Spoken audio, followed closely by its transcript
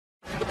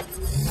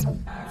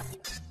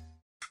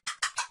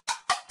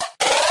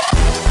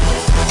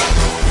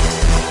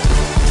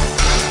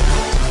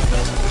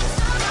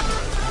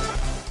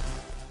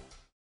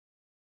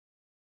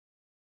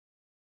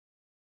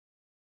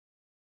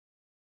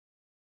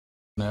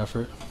The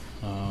effort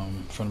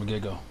from the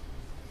get-go.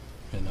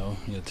 You know,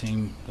 your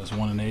team that's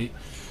 1-8,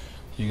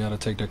 you got to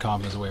take their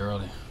confidence away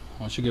early.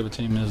 Once you give a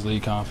team in this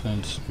league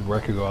confidence, the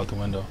record go out the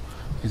window.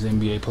 These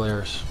NBA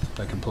players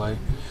that can play,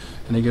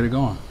 and they get it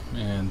going.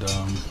 And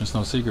it's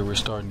no secret we're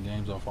starting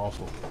games off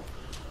awful,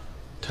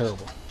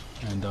 terrible.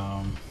 And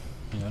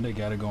you know, they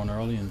got it going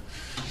early, and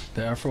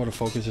the effort or the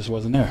focus just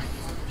wasn't there.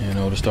 You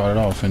know, to start it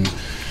off, and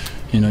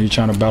you know, you're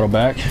trying to battle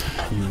back.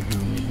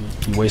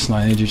 You waste a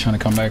lot of energy trying to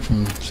come back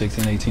from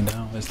 16, 18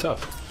 down. It's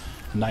tough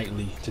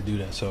nightly to do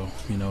that. So,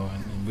 you know,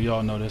 and we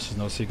all know this is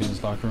no secret in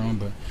this locker room,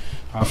 but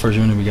our first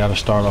unit, we got to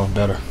start off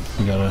better.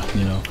 We got to,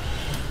 you know,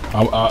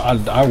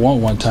 I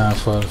want one time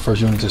for the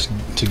first unit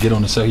to get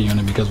on the second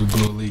unit because we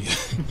blew a lead.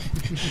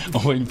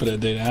 I'm waiting for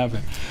that day to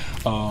happen.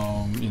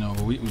 You know,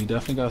 but we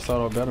definitely got to start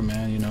off better,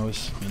 man. You know,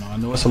 I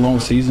know it's a long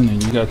season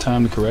and you got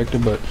time to correct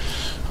it, but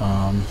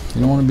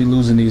you don't want to be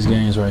losing these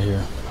games right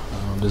here.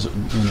 There's,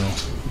 you know,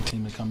 a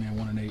team that come in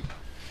 1-8.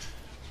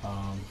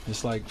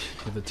 It's like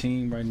if a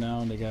team right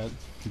now, they got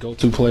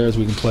go-to players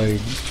we can play,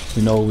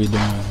 we know what we're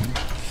doing.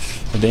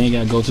 If they ain't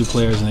got go-to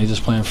players and they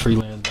just playing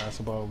freelance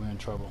basketball, we're in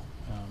trouble.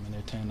 And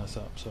they're tearing us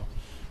up. So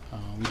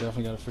we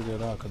definitely got to figure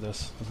it out because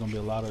there's going to be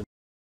a lot of